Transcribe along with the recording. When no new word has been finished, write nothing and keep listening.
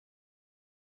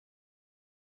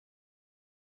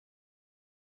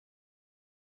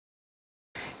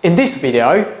In this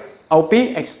video, I'll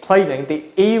be explaining the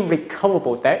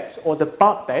irrecoverable debt or the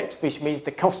bad debt, which means the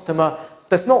customer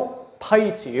does not pay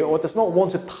to you or does not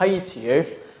want to pay to you,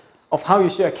 of how you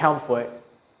should account for it.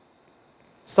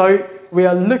 So we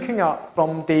are looking at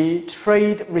from the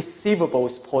trade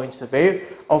receivables point of view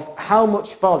of how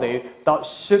much value that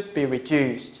should be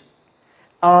reduced.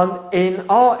 And in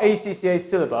our ACCA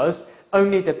syllabus,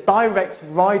 only the direct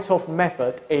write-off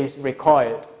method is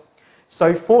required.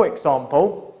 So for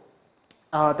example,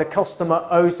 the customer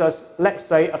owes us, let's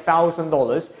say,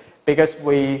 $1,000 because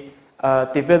we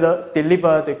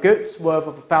deliver the goods worth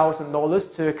of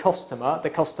 $1,000 to a customer. The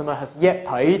customer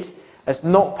has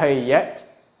not paid yet.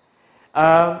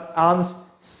 And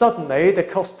suddenly the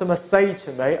customer says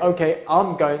to me, okay,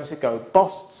 I'm going to go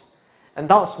bust, and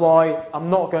that's why I'm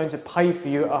not going to pay for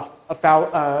you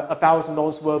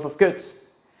 $1,000 worth of goods.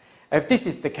 If this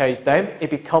is the case, then it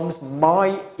becomes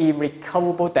my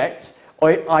irrecoverable debt,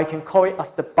 or I can call it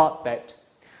as the bad debt.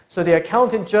 So the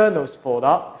accounting journals for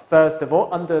that, first of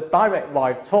all, under the direct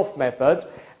write-off method,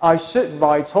 I should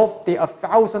write off the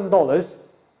 $1,000.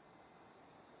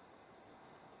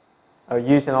 I'll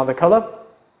use another color.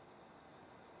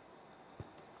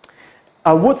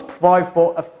 I would provide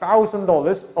for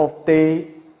 $1,000 of the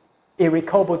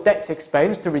irrecoverable debt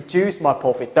expense to reduce my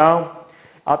profit down.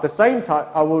 At the same time,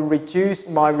 I will reduce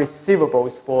my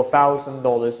receivables for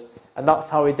 $1,000, and that's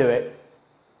how we do it.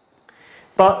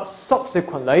 But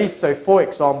subsequently, so for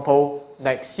example,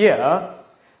 next year,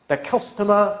 the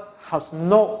customer has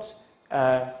not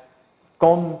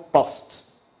gone bust.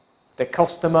 The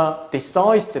customer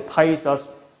decides to pay us,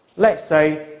 let's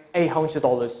say,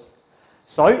 $800.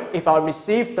 So if I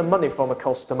receive the money from a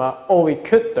customer, all we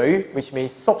could do, which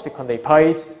means subsequently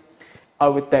paid, I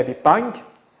would debit bank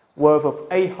worth of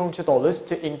 $800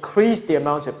 to increase the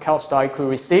amount of cash that I could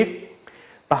receive.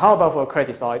 But how about for a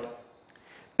credit side?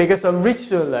 Because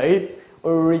originally,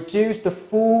 we reduced the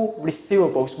full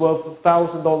receivables worth of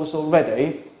 $1,000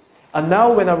 already, and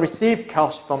now when I receive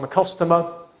cash from a customer,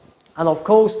 and of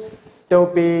course, there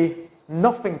will be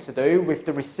nothing to do with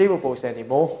the receivables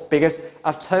anymore because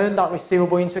I've turned that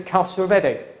receivable into cash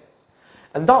already.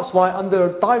 And that's why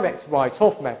under a direct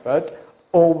write-off method,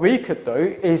 all we could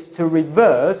do is to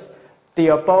reverse the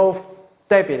above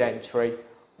debit entry,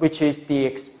 which is the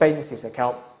expenses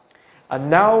account. And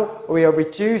now we are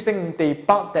reducing the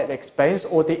bad debt expense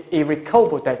or the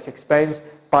irrecoverable debt expense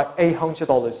by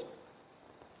 $800.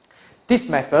 This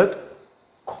method,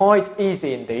 quite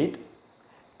easy indeed,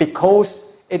 because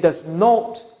it does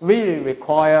not really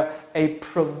require a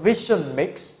provision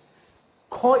mix,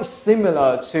 quite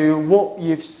similar to what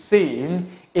you've seen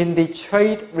in the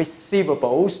trade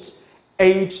receivables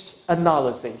aged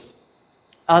analysis.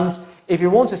 And if you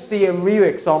want to see a real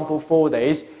example for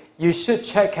this, you should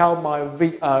check out my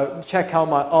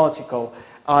article.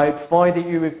 I provided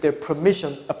you with the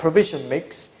provision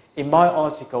mix in my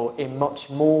article in much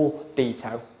more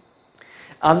detail.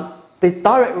 And the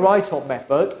direct write-off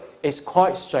method is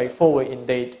quite straightforward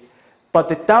indeed. But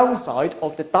the downside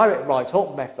of the direct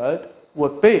write-off method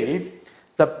would be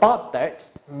the bad debt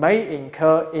may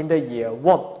incur in the year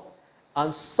 1,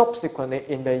 and subsequently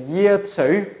in the year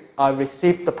 2, I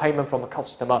receive the payment from a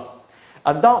customer.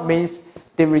 And that means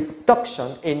the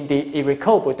reduction in the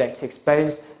irrecoverable debt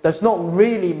expense does not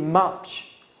really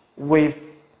match with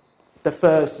the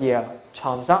first year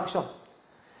transaction.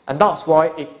 And that's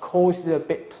why it causes a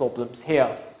bit problems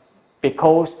here,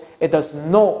 because it does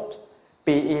not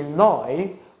be in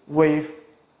line with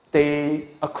the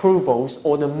accruals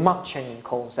or the matching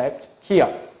concept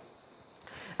here.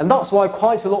 And that's why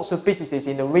quite a lot of businesses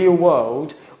in the real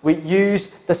world would use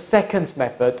the second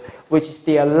method, which is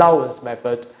the allowance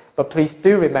method. But please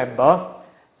do remember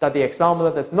that the examiner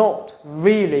does not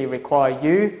really require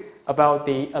you about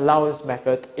the allowance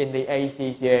method in the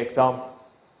ACCA exam.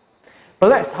 But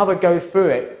let's have a go through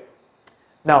it.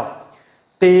 Now,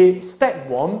 the step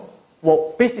 1,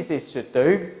 what businesses should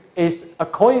do is,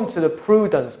 according to the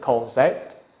prudence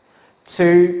concept,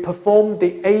 to perform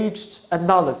the aged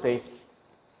analysis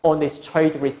on these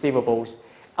trade receivables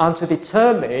and to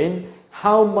determine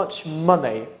how much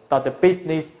money that the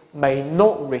business may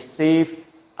not receive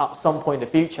at some point in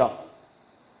the future.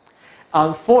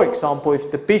 And for example, if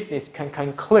the business can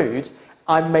conclude,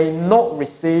 I may not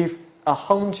receive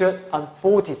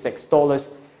 $146.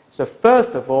 So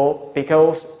first of all,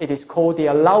 because it is called the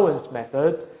allowance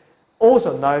method,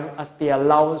 also known as the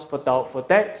allowance for doubtful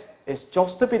debt, is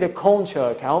just to be the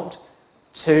contra account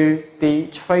to the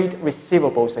trade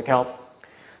receivables account.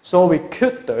 So what we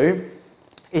could do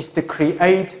is to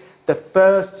create the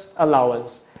first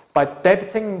allowance by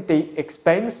debiting the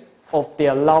expense of the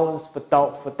allowance for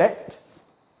doubtful debt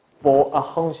for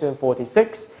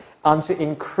 146 and to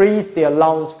increase the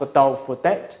allowance for doubtful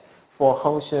debt for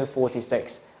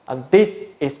 146. And this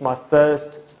is my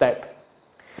first step.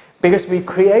 Because we're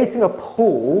creating a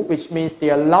pool, which means the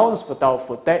allowance for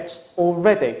doubtful debts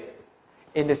already.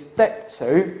 In the step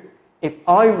 2, if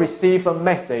I receive a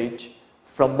message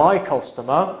from my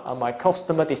customer and my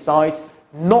customer decides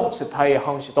not to pay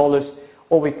 $100,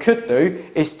 what we could do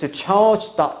is to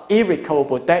charge that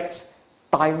irrecoverable debt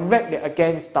directly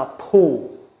against that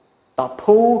pool. That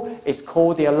pool is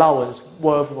called the allowance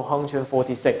worth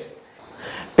 146.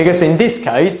 Because in this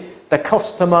case, the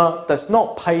customer does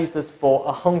not pay us for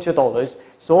 $100,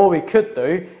 so all we could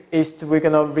do is we're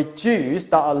going to reduce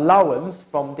that allowance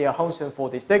from the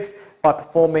 146 by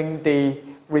performing the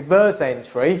reverse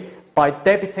entry by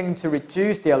debiting to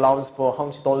reduce the allowance for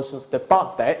 $100 of the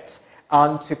bad debt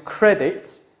and to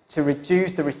credit to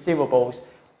reduce the receivables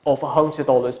of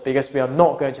 $100 because we are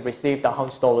not going to receive that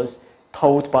 $100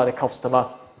 told by the customer.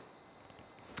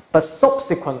 But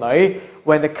subsequently,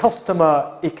 when the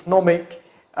customer economic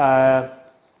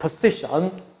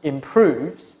position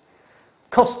improves,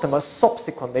 customers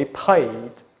subsequently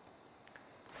paid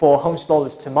for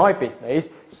 $100 to my business,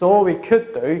 so all we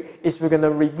could do is we're going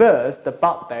to reverse the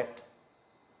bad debt,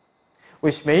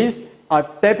 which means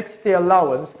I've debited the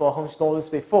allowance for $100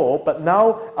 before, but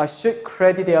now I should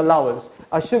credit the allowance.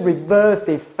 I should reverse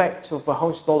the effect of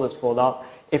 $100 for that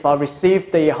if I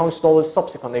receive the $100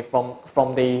 subsequently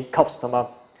from the customer.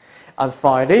 And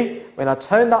finally, when I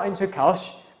turn that into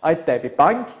cash, I debit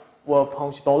bank worth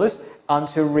 $100 and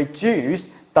to reduce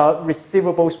the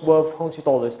receivables worth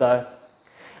 $100 there.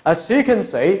 As you can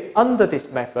see, under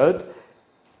this method,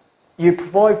 you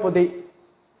provide for the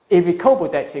irrecoverable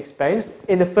debt expense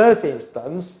in the first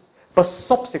instance, but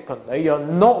subsequently you're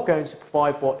not going to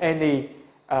provide for any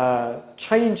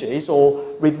changes or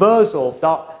reversal of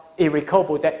that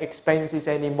irrecoverable debt expenses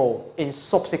anymore in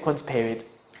subsequent period.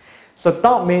 So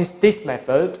that means this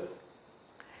method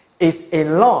is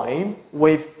in line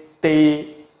with the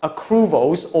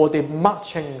accruals or the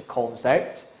matching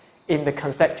concept in the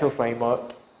conceptual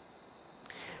framework.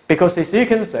 Because as you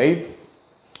can see,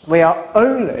 we are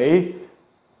only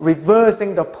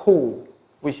reversing the pool,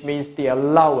 which means the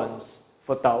allowance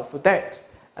for doubtful debt,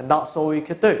 and that's all we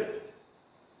could do.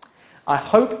 I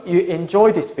hope you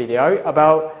enjoyed this video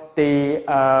about the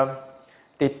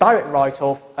direct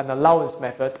write-off and allowance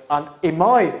method, and in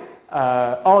my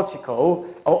article,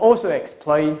 I'll also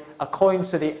explain, according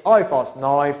to the IFRS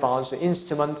 9 financial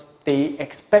instrument, the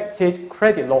expected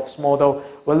credit loss model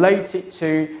related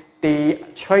to the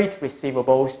trade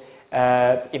receivables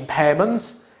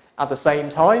impairment, at the same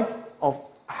time of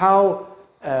how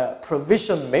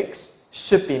provision mix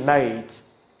should be made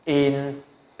in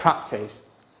practice.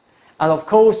 And of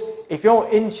course, if you're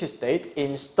interested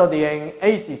in studying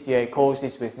ACCA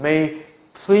courses with me,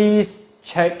 please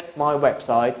check my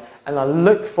website, and I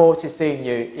look forward to seeing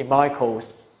you in my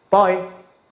course. Bye!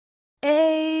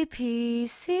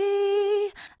 APC,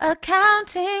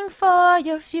 accounting for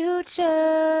your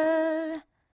future.